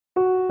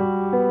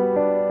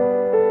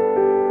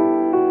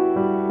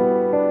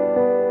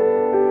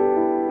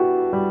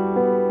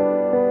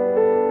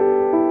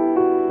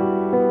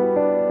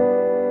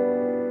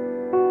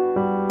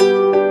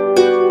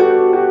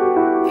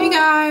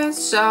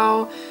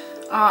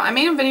I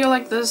made a video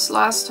like this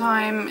last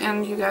time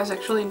and you guys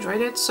actually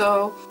enjoyed it,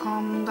 so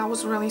that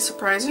was really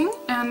surprising,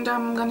 and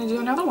I'm gonna do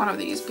another one of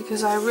these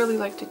because I really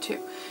liked it too.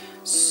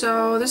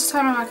 So this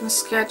time I'm not gonna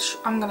sketch,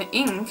 I'm gonna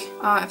ink.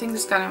 I think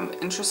it's kind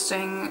of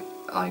interesting.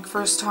 Like,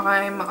 first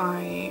time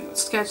I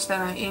sketch,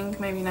 then I ink.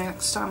 Maybe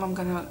next time I'm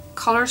gonna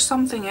color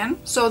something in.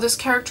 So this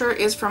character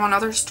is from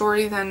another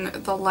story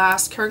than the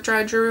last character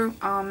I drew.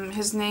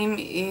 His name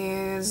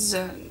is,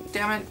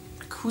 damn it,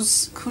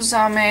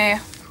 Kusame.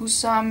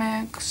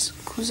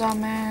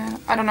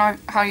 I don't know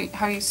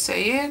how you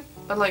say it,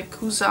 but like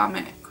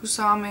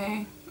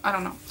Kusame. I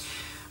don't know.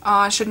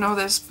 I should know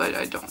this, but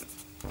I don't,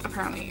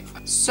 apparently.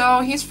 So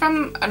he's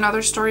from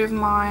another story of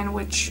mine,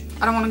 which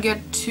I don't want to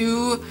get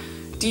too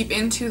deep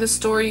into the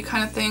story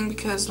kind of thing,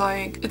 because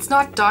like it's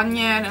not done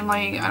yet, and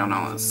like I don't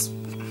know,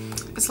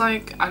 it's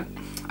like I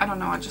don't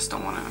know, I just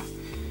don't want to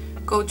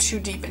go too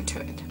deep into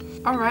it.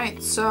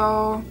 Alright,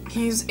 so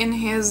he's in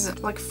his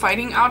like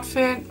fighting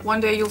outfit. One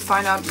day you'll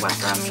find out what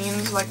that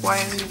means, like why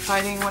is he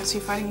fighting, what is he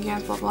fighting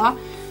against, blah blah.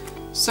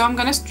 So I'm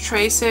gonna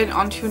trace it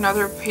onto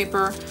another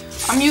paper.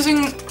 I'm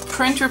using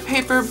printer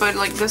paper, but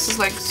like this is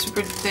like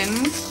super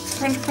thin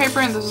printer paper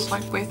and this is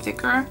like way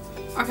thicker.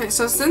 Okay,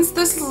 so since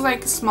this is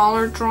like a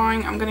smaller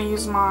drawing, I'm gonna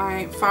use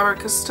my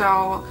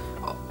Faber-Castell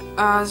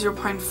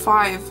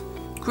 0.5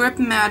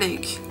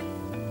 Gripmatic.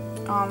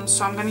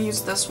 So I'm gonna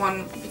use this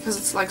one because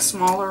it's like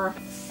smaller,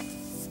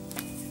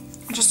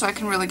 just so I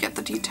can really get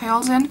the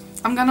details in.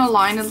 I'm gonna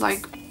line it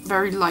like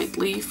very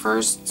lightly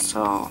first,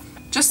 so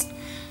just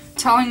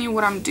telling you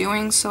what I'm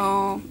doing.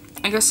 So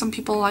I guess some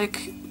people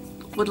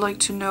would like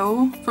to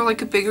know. For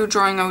like a bigger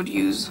drawing I would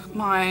use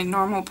my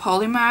normal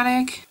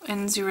Polymatic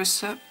in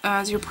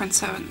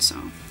 0.7.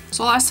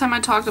 So last time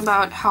I talked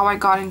about how I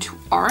got into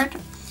art,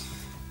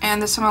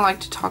 and this time I like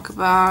to talk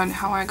about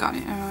how I got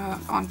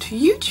onto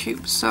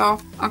YouTube. So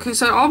okay,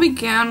 so it all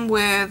began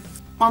with,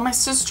 well, my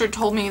sister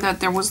told me that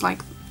there was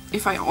like,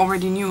 if I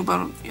already knew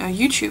about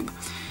YouTube.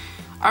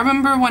 I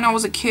remember when I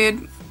was a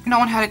kid, no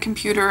one had a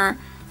computer.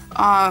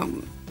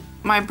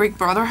 My big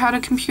brother had a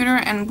computer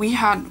and we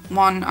had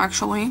one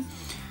actually.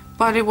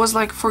 But it was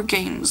like for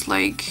games,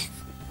 like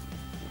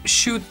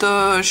shoot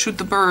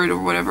the bird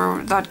or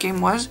whatever that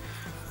game was.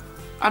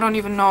 I don't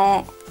even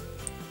know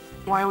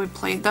why we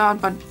played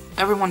that, but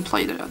everyone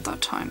played it at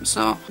that time.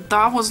 So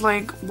that was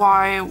like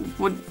why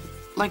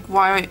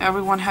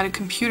everyone had a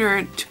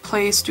computer to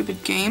play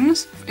stupid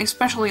games,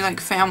 especially like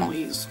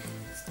families.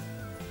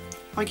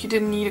 Like you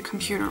didn't need a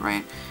computer,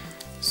 right?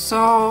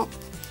 So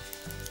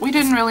we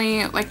didn't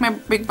really, like my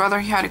big brother,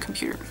 he had a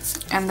computer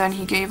and then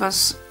he gave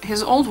us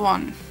his old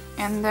one.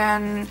 And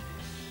then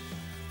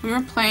we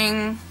were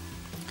playing,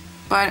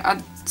 but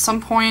at some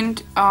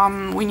point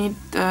we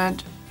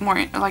needed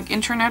more like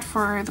internet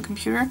for the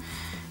computer,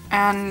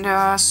 and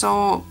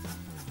so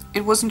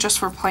it wasn't just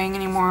for playing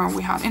anymore,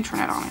 we had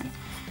internet on it.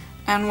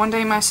 And one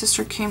day my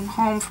sister came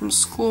home from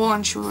school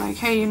and she was like,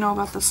 hey, you know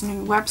about this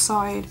new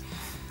website?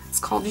 It's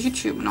called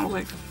YouTube. And I was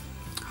like,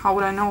 how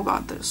would I know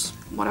about this?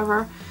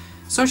 Whatever.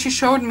 So she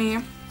showed me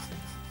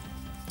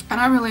and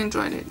I really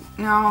enjoyed it.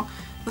 Now,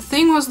 the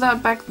thing was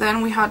that back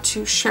then we had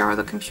to share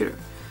the computer.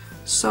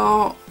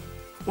 So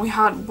we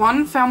had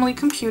one family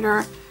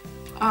computer,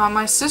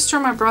 my sister,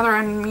 my brother,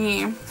 and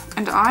me,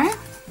 and I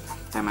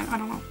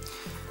don't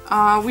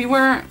know. We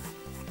were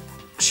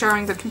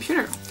sharing the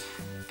computer.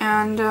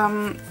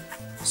 And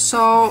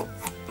so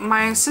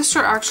my sister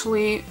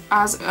actually,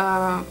 as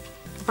a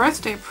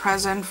birthday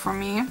present for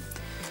me,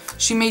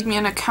 she made me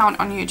an account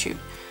on YouTube.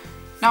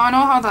 Now I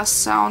know how that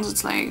sounds,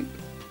 it's like,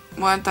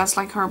 what, that's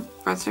like her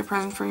birthday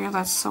present for you?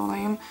 That's so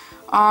lame.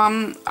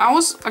 I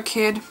was a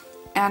kid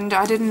and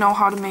I didn't know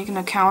how to make an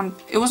account.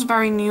 It was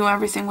very new,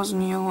 everything was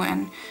new,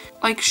 and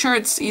like sure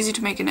it's easy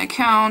to make an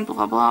account,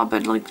 blah blah,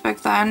 but like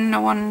back then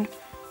no one,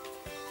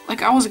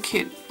 like I was a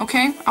kid,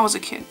 okay? I was a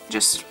kid.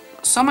 Just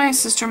so my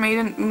sister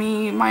made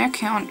me my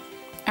account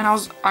and I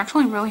was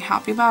actually really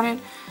happy about it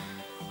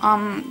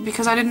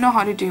because I didn't know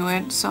how to do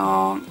it,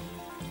 so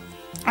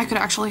I could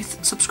actually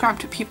subscribe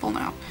to people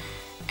now.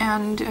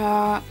 And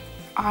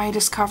I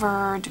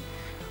discovered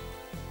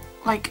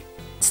like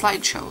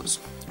slideshows.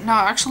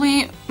 Now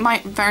actually my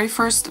very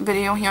first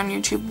video here on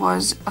YouTube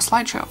was a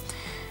slideshow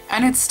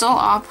and it's still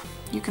up,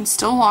 you can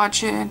still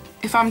watch it.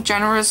 If I'm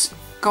generous,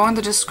 go in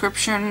the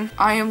description,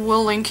 I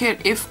will link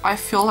it if I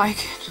feel like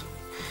it,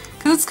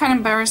 because it's kind of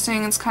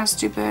embarrassing, it's kind of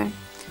stupid,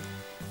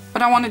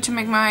 but I wanted to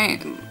make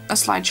a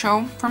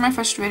slideshow for my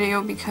first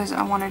video because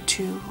I wanted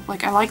to,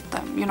 like, I liked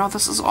them, you know,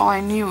 this is all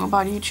I knew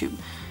about YouTube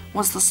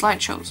was the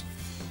slideshows.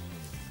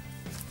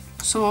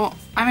 So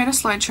I made a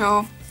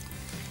slideshow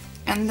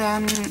and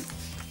then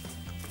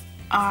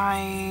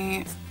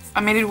I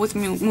made it with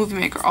Movie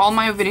Maker. All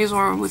my videos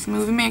were with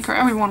Movie Maker,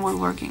 everyone was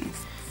working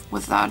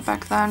with that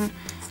back then.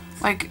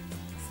 Like,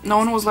 no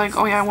one was like,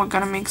 oh yeah, we're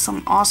gonna make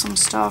some awesome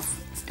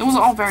stuff. It was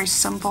all very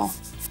simple.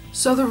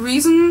 So the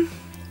reason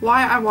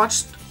why I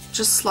watched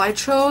just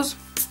slideshows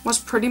was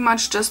pretty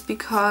much just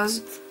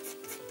because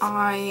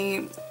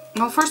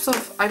well, first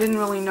off, I didn't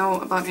really know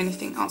about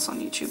anything else on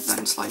YouTube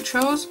than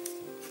slideshows.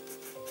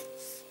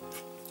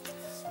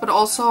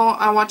 also,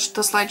 I watched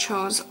the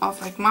slideshows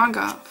of like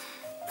manga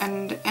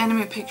and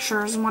anime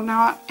pictures and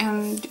whatnot,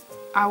 and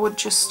I would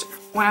just,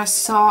 when I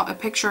saw a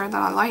picture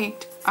that I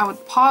liked, I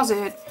would pause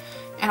it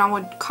and I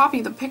would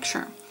copy the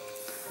picture.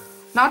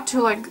 Not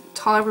to like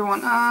tell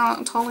everyone,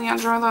 totally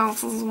enjoy that,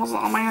 this was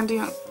all my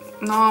idea.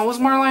 No, it was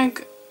more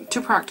like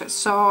to practice.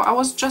 So I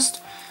was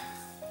just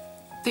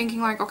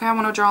thinking like, okay, I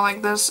want to draw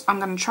like this, I'm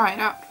gonna try it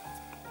out.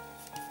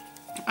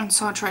 And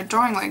so I tried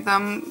drawing like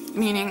them,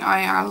 meaning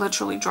I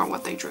literally draw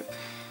what they drew.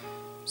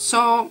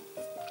 So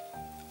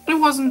it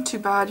wasn't too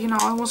bad, you know,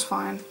 it was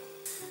fine.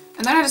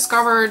 And then I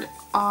discovered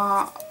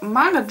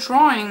manga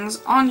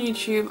drawings on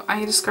YouTube.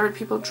 I discovered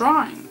people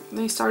drawing.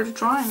 They started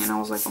drawing and I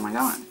was like, oh my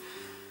god.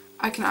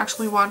 I can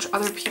actually watch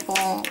other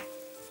people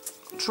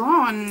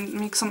draw and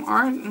make some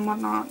art and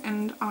whatnot,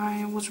 and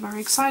I was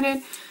very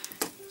excited.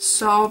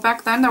 So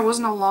back then there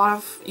wasn't a lot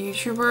of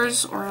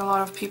YouTubers or a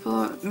lot of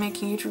people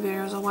making YouTube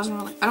videos.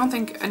 I don't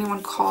think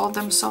anyone called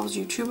themselves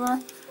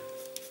YouTuber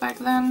back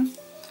then.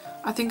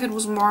 I think it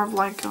was more of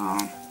like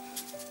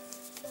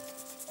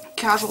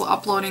casual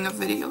uploading of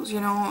videos,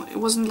 you know. It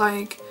wasn't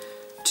like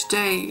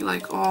today,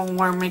 like, oh,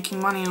 we're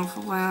making money off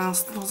of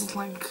this. It was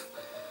like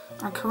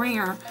our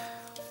career.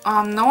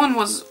 No one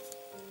was,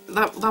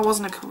 that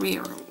wasn't a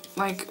career.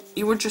 Like,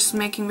 you were just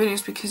making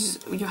videos because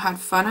you had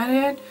fun at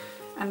it,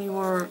 and you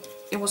were,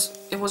 it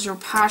was your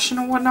passion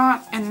or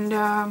whatnot, and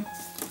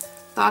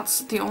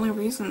that's the only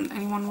reason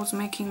anyone was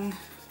making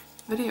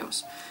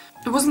videos.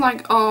 It wasn't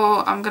like,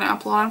 oh, I'm gonna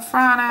upload on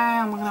Friday,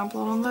 I'm gonna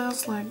upload on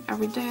this, like,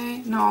 every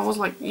day. No, it was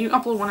like, you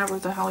upload whenever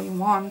the hell you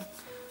want.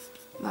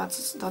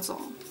 That's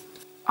all.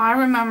 I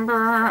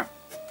remember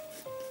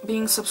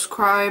being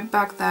subscribed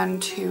back then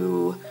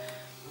to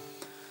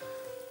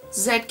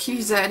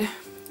ZQZ,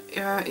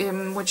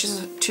 which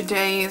is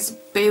today's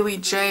Bailey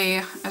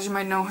J, as you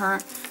might know her.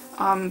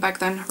 Back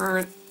then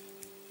her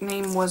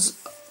name was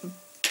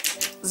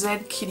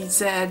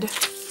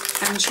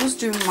ZKittyZ, and she was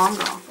doing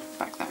manga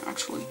back then,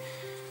 actually.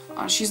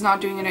 She's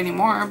not doing it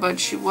anymore, but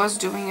she was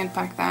doing it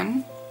back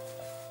then.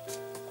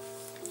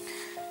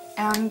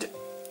 And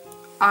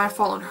I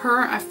followed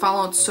her. I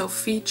followed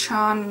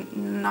Sophie-chan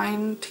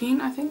 19,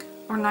 I think,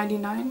 or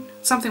 99,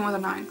 something with a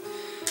 9.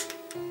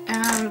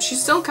 And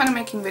she's still kind of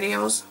making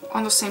videos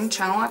on the same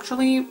channel,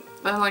 actually,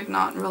 but like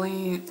not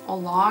really a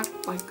lot,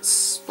 like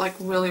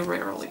really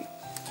rarely.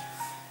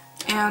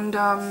 And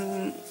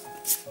then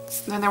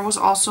there was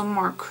also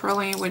Mark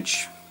Curly,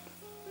 which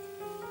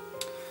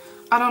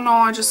I don't know,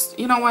 I just,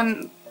 you know,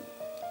 when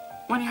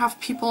you have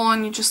people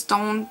and you just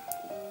don't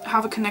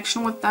have a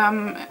connection with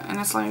them, and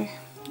it's like,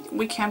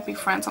 we can't be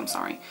friends, I'm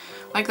sorry.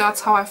 Like,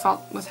 that's how I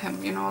felt with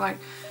him, you know, like,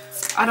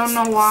 I don't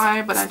know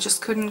why, but I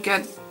just couldn't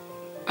get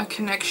a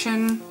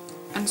connection.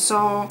 And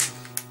so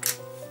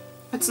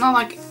it's not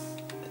like,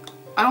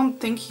 I don't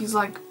think he's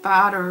like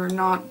bad or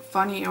not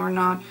funny or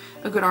not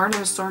a good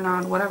artist or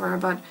not whatever,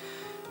 but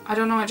I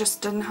don't know, I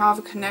just didn't have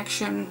a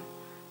connection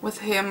with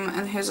him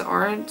and his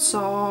art,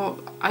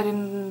 so I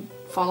didn't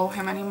follow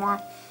him anymore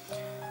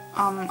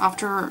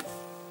after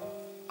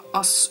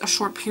a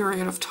short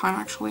period of time,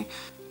 actually.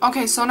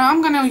 Okay, so now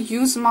I'm gonna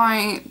use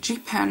my G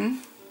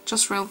pen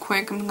just real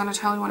quick. I'm gonna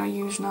tell you what I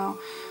use now.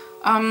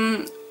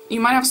 You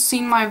might have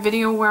seen my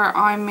video where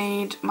I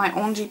made my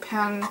own G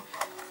pen,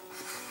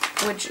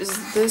 which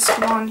is this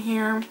one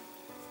here,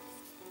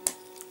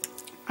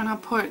 and I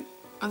put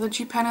the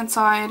G pen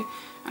inside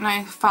and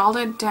I filed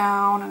it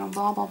down and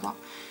blah blah blah.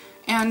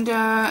 And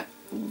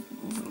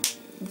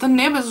the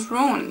nib is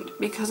ruined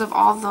because of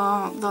all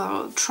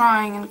the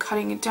trying and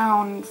cutting it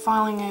down and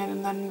filing it,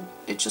 and then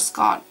it just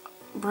got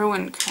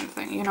ruined kind of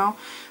thing, you know?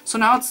 So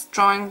now it's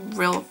drawing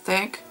real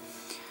thick,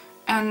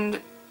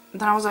 and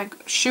then I was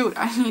like, shoot,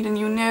 I need a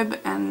new nib,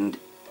 and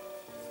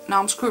now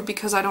I'm screwed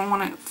because I don't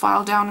want to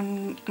file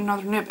down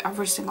another nib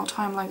every single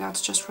time. Like,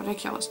 that's just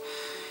ridiculous.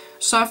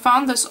 So I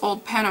found this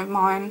old pen of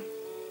mine,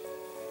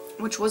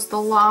 which was the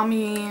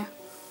Lamy,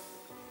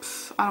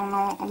 I don't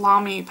know, a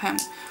Lamy pen,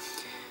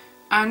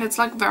 and it's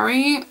like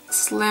very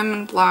slim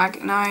and black,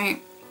 and I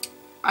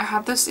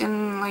had this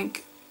in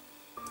like,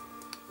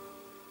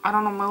 I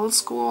don't know, middle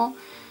school,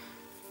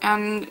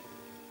 and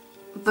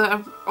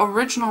the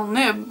original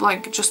nib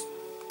like just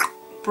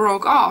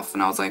broke off,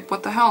 and I was like,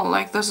 what the hell,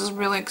 like, this is a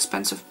really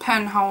expensive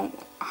pen,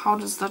 how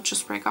does that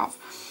just break off?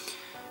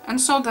 And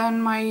so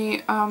then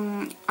my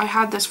I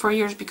had this for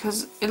years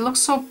because it looks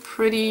so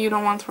pretty, you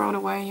don't want to throw it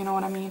away, you know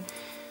what I mean?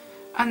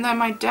 And then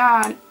my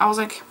dad, I was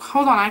like,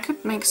 hold on, I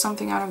could make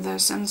something out of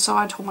this. And so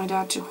I told my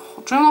dad to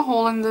drill a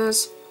hole in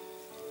this,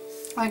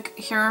 like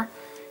here,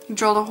 he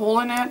drilled a hole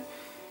in it,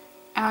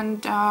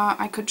 and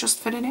I could just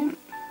fit it in.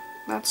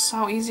 That's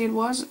how easy it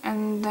was.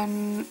 And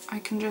then I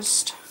can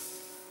just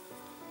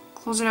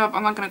close it up.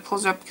 I'm not going to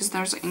close it up because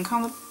there's ink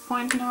on the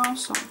point now,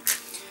 so.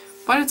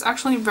 But it's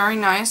actually very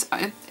nice.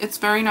 It's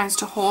very nice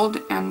to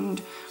hold,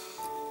 and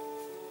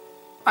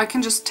I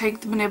can just take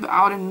the nib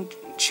out and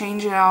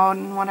change it out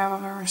and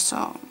whatever,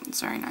 so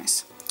it's very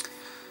nice.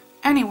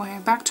 Anyway,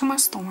 back to my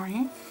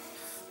story.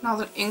 Now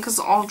that ink is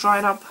all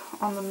dried up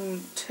on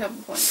the tip,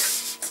 like,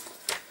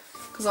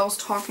 because because I was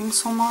talking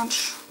so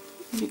much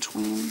in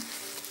between.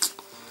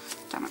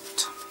 Damn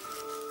it.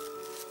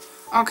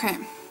 Okay,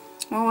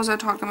 what was I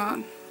talking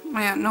about? Oh,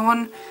 yeah, no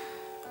one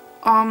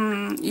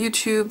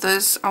YouTube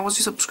this. I was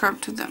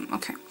subscribed to them.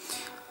 Okay,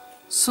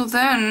 so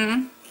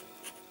then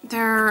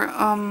there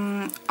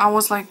I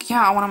was like,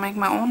 yeah, I want to make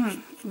my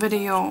own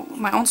video,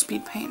 my own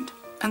speed paint,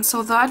 and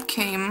so that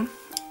came,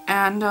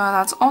 and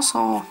that's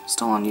also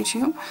still on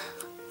YouTube.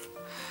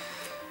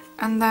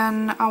 And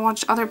then I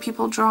watched other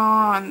people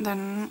draw, and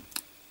then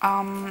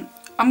I'm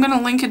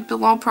gonna link it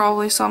below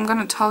probably, so I'm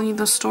gonna tell you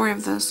the story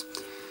of this.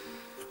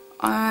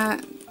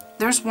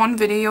 There's one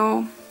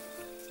video,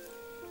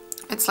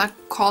 it's like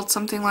called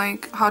something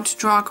like how to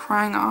draw a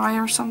crying eye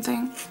or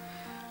something.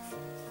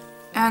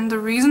 And the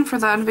reason for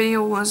that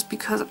video was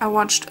because I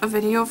watched a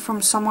video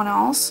from someone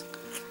else,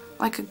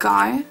 like a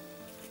guy,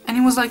 and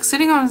he was like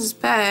sitting on his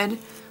bed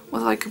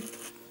with like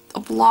a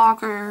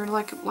block or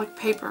like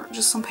paper,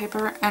 just some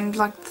paper, and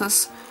like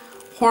this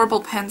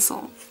horrible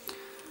pencil.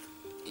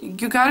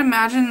 You gotta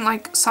imagine,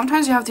 like,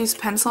 sometimes you have these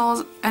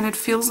pencils and it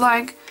feels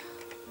like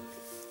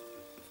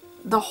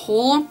the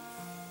whole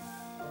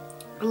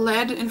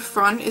lead in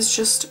front is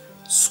just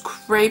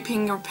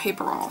scraping your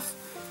paper off.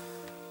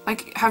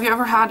 Like, have you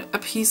ever had a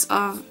piece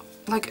of,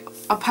 like,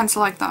 a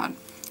pencil like that?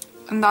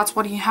 And that's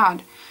what he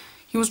had.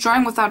 He was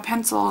drawing with that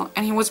pencil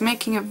and he was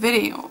making a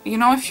video. You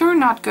know, if you're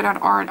not good at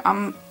art,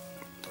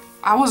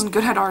 I wasn't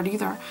good at art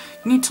either.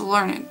 You need to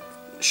learn it,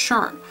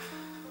 sure.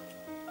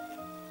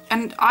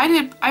 And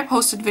I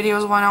posted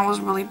videos when I was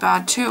really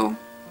bad too.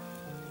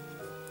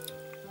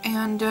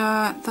 And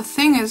the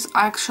thing is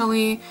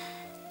actually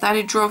that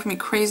it drove me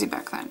crazy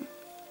back then.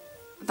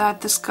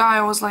 That this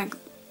guy was like,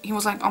 he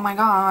was like, oh my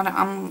god,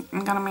 I'm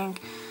gonna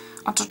make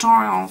a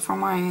tutorial for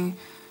my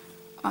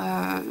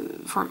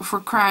for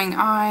crying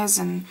eyes,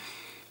 and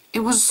it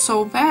was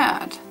so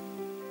bad.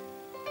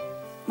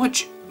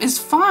 Which is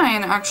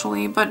fine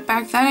actually, but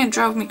back then it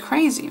drove me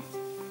crazy.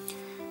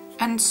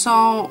 And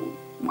so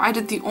I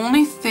did the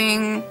only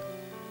thing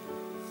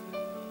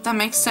that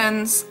makes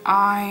sense.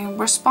 I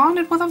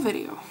responded with a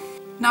video.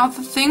 Now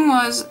the thing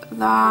was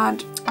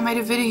that I made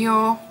a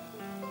video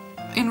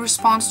in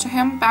response to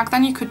him. Back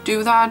then you could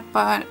do that,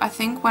 but I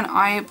think when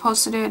I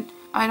posted it,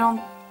 I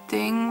don't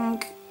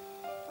think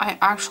I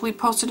actually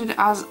posted it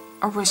as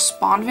a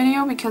respond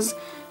video because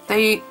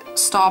they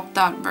stopped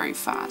that very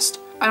fast.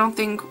 I don't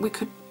think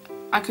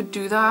I could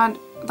do that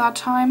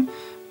time,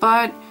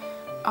 but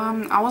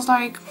I was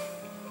like,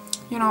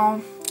 you know,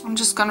 I'm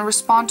just gonna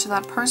respond to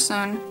that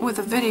person with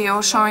a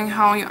video showing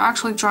how you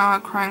actually draw a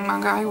crying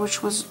manga,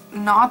 which was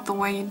not the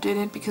way you did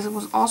it because it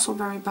was also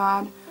very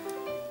bad,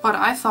 but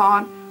I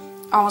thought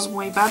I was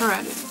way better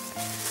at it.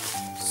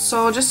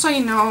 So just so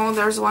you know,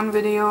 there's one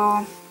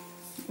video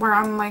where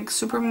I'm like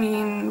super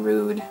mean,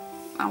 rude.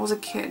 I was a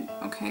kid,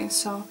 okay,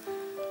 so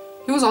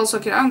he was also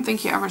a kid. I don't think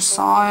he ever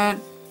saw it,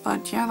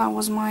 but yeah, that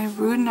was my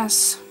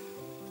rudeness.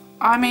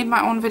 I made my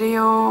own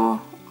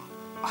video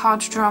how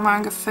to draw a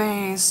manga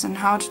face and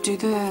how to do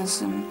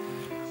this, and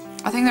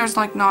I think there's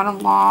like not a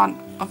lot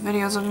of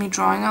videos of me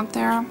drawing out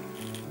there.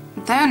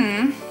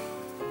 Then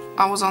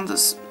I was on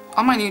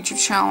my YouTube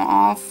channel,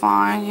 all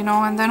fine, you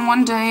know, and then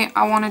one day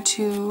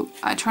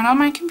I turned on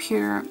my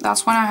computer.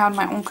 That's when I had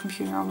my own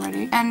computer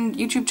already, and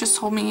YouTube just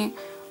told me,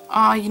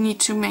 you need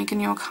to make a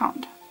new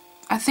account.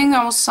 I think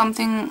that was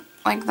something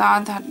like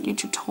that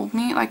YouTube told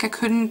me, like I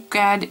couldn't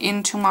get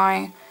into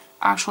my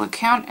actual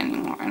account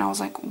anymore, and I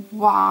was like,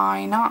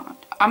 why not?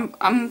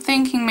 I'm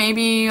thinking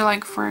maybe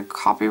like for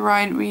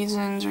copyright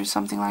reasons or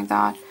something like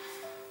that,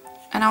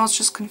 and I was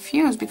just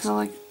confused because I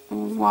was like,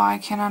 why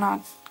can I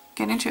not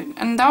get into it?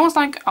 And that was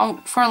like,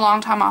 for a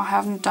long time I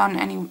hadn't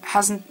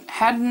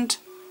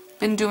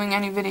been doing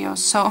any videos,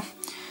 so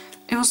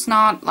it was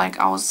not like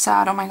I was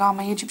sad, oh my god,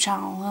 my YouTube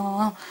channel, blah, blah,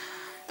 blah.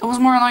 It was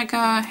more like,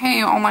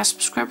 hey, all my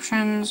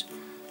subscriptions,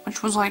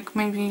 which was like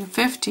maybe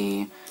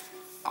 50,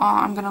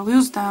 I'm gonna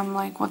lose them,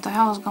 like what the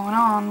hell is going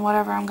on,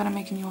 whatever, I'm gonna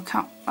make a new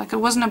account. Like, it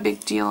wasn't a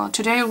big deal.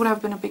 Today it would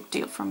have been a big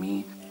deal for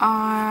me.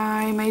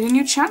 I made a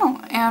new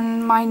channel,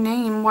 and my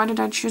name, why did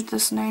I choose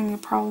this name, you're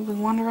probably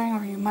wondering,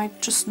 or you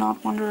might just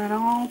not wonder at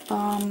all,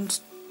 but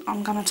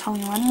I'm gonna tell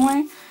you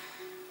anyway.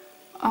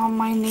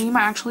 My name,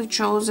 I actually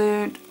chose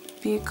it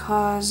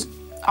because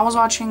I was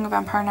watching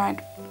Vampire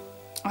Night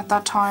at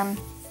that time,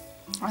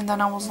 and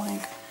then I was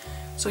like,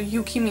 so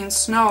Yuki means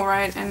snow,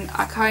 right? And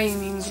Akai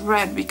means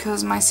red,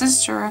 because my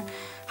sister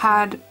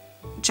had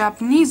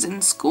Japanese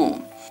in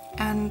school,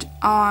 and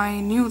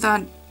I knew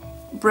that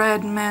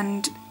red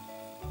meant,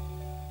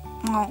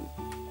 well,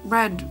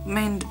 red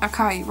meant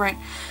Akai, right?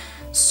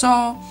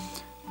 So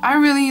I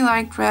really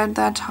liked red.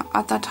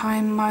 At that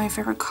time my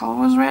favorite color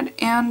was red,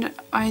 and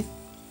I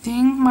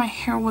think my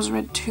hair was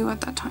red too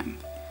at that time.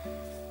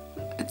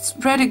 It's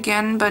red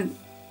again, but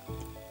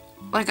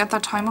like at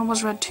that time it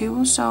was red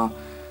too, so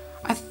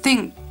I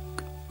think,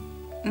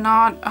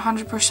 not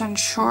 100%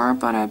 sure,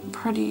 but I'm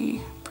pretty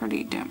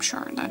damn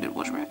sure that it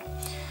was red.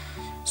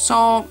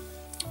 So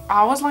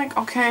I was like,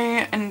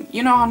 okay, and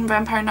you know on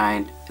Vampire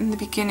Night in the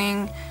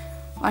beginning,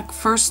 like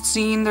first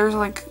scene, there's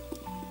like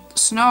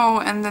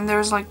snow, and then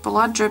there's like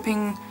blood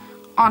dripping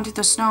onto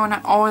the snow, and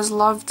I always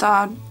loved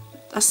that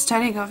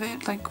aesthetic of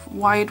it, like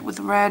white with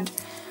red,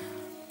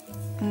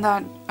 and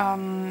that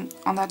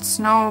on that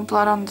snow,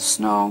 blood on the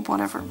snow,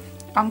 whatever.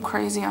 I'm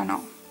crazy, I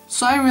know.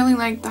 So I really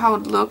liked how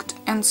it looked,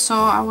 and so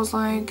I was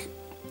like,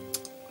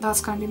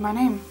 that's gonna be my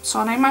name. So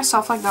I named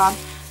myself like that,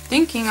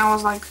 thinking I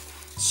was like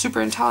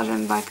super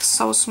intelligent, like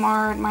so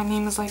smart, my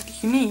name is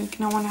like unique,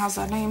 no one has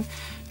that name.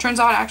 Turns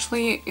out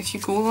actually, if you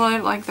Google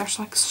it, like there's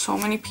like so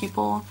many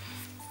people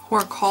who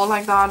are called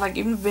like that, like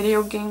even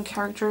video game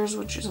characters,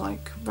 which is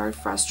like very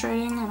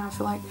frustrating, and I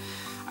feel like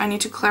I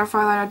need to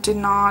clarify that I did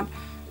not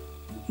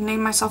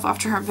name myself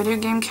after a video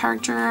game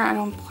character. I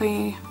don't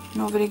play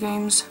no video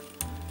games.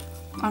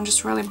 I'm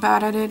just really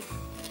bad at it.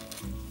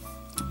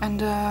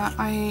 And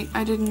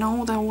I didn't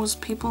know there was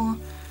people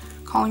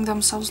calling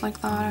themselves like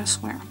that, I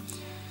swear.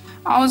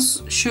 I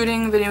was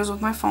shooting videos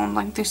with my phone,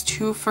 like these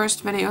two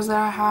first videos that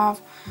I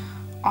have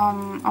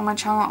on my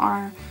channel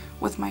are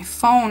with my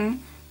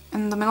phone.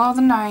 In the middle of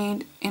the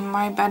night in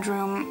my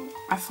bedroom,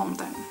 I filmed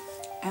them.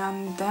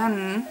 And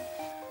then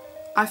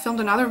I filmed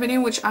another video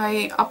which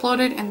I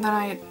uploaded, and then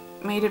I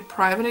made it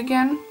private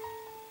again.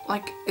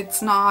 Like,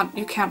 it's not,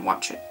 you can't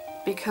watch it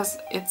because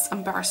it's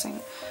embarrassing.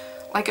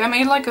 Like, I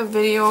made like a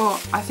video,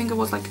 I think it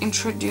was like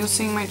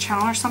introducing my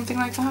channel or something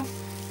like that.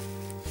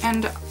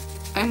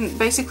 And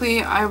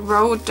basically I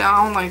wrote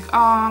down like,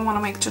 oh, I want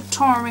to make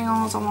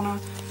tutorials, I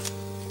want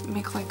to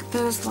make like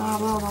this, blah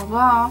blah blah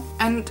blah.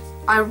 And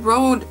I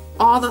wrote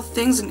all the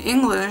things in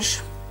English,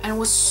 and it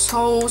was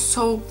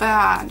so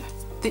bad.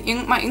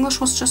 My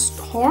English was just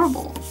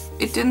horrible.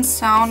 It didn't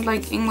sound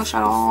like English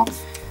at all.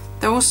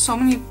 There was so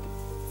many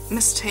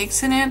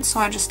mistakes in it, so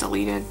I just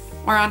deleted.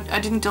 Or I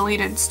didn't delete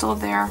it, it's still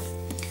there.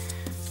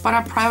 But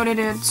I privated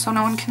it so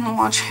no one can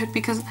watch it,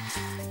 because,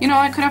 you know,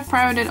 I could have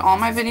privated all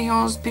my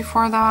videos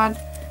before that,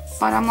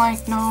 but I'm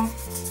like, no.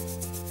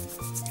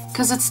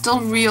 Because it's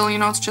still real, you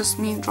know, it's just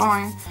me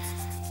drawing.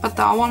 But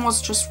that one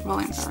was just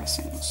really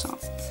embarrassing, so.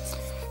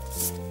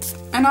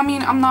 And I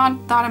mean, I'm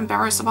not that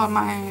embarrassed about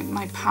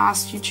my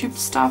past YouTube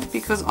stuff,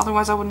 because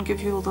otherwise I wouldn't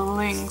give you the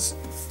links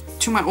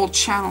to my old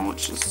channel,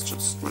 which is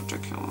just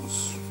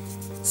ridiculous.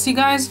 See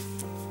guys,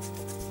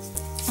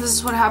 this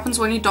is what happens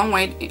when you don't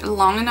wait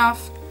long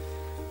enough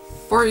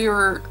for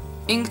your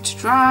ink to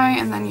dry,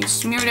 and then you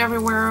smear it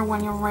everywhere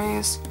when you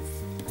erase.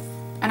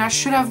 And I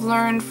should have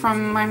learned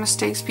from my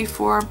mistakes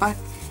before, but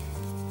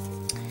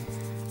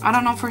I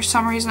don't know, for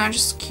some reason I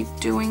just keep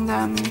doing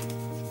them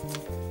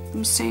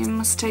same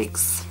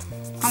mistakes.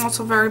 I'm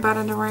also very bad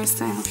at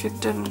erasing, if you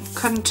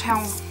couldn't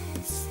tell.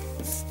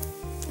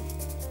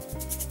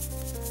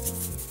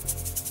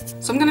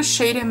 So I'm gonna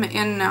shade him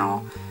in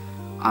now.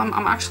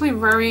 I'm actually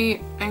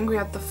very angry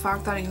at the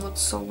fact that he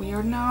looks so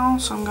weird now,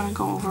 so I'm gonna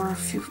go over a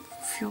few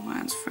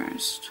lines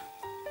first.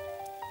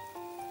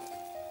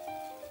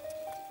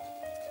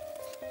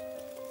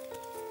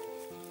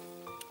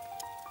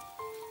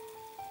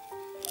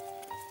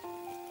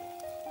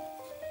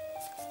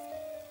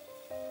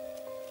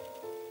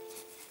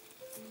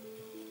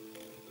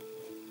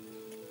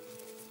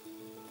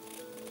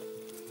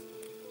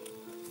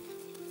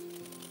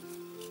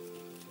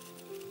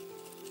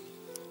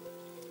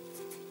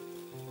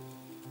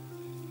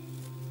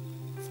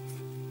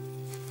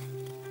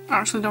 I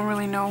actually don't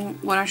really know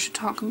what I should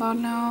talk about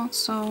now,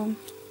 so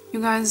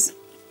you guys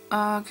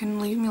can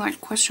leave me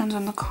like questions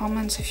in the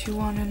comments if you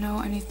want to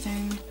know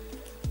anything,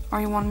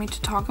 or you want me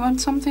to talk about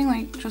something,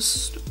 like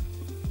just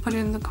put it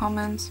in the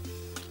comments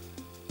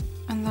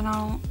and then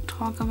I'll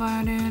talk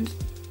about it,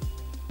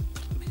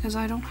 because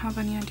I don't have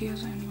any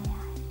ideas anymore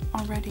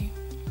already,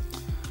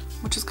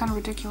 which is kind of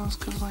ridiculous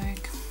because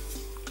like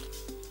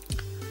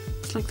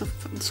it's like the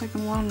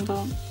second one,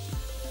 but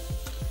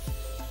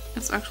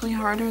it's actually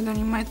harder than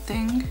you might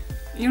think.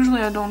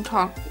 Usually I don't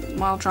talk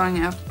while drawing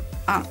at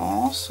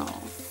all, so.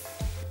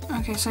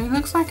 Okay, so he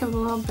looks like a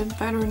little bit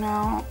better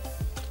now.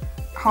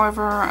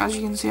 However, as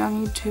you can see, I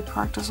need to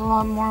practice a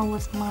lot more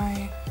with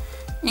my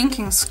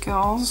inking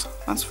skills,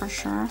 that's for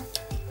sure.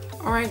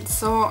 Alright,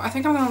 so I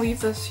think I'm gonna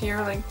leave this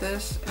here like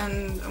this,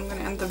 and I'm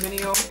gonna end the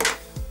video.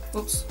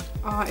 Oops.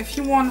 If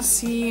you want to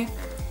see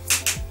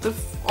the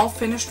all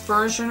finished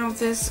version of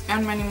this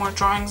and many more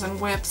drawings and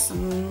whips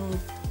and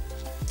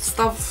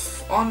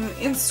stuff on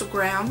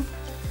Instagram,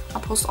 I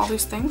post all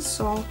these things,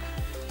 so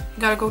you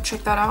gotta go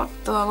check that out.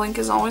 The link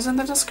is always in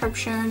the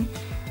description.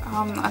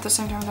 At the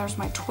same time, there's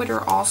my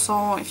Twitter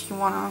also, if you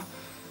wanna.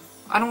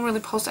 I don't really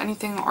post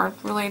anything art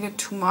related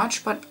too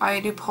much, but I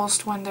do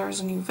post when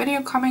there's a new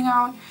video coming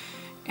out,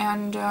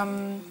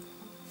 and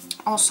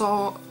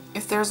also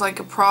if there's like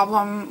a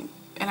problem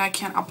and I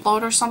can't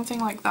upload or something,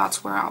 like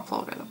that's where I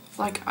upload it.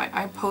 Like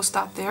I post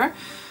that there.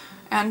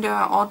 And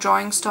all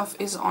drawing stuff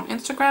is on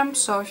Instagram,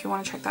 so if you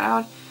want to check that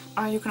out,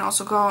 you can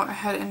also go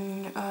ahead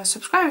and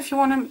subscribe if you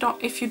want to.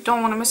 If you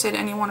don't want to miss it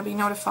and you want to be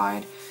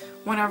notified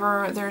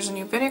whenever there's a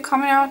new video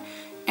coming out.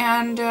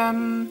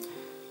 And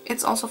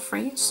it's also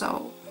free,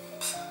 so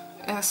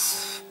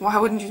yes, why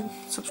wouldn't you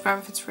subscribe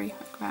if it's free?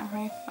 Like that,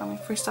 right? I mean,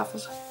 free stuff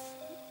is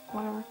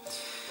whatever.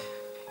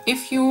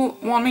 if you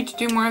want me to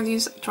do more of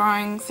these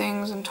drawing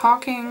things and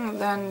talking,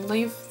 then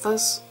leave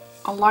this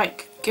a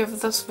like. Give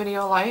this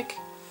video a like,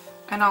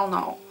 and I'll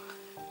know.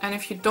 And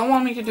if you don't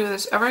want me to do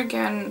this ever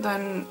again,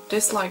 then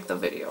dislike the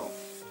video.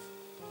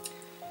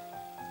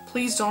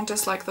 Please don't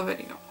dislike the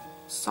video.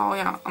 So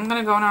yeah, I'm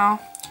gonna go now.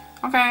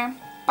 Okay,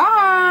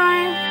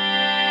 bye!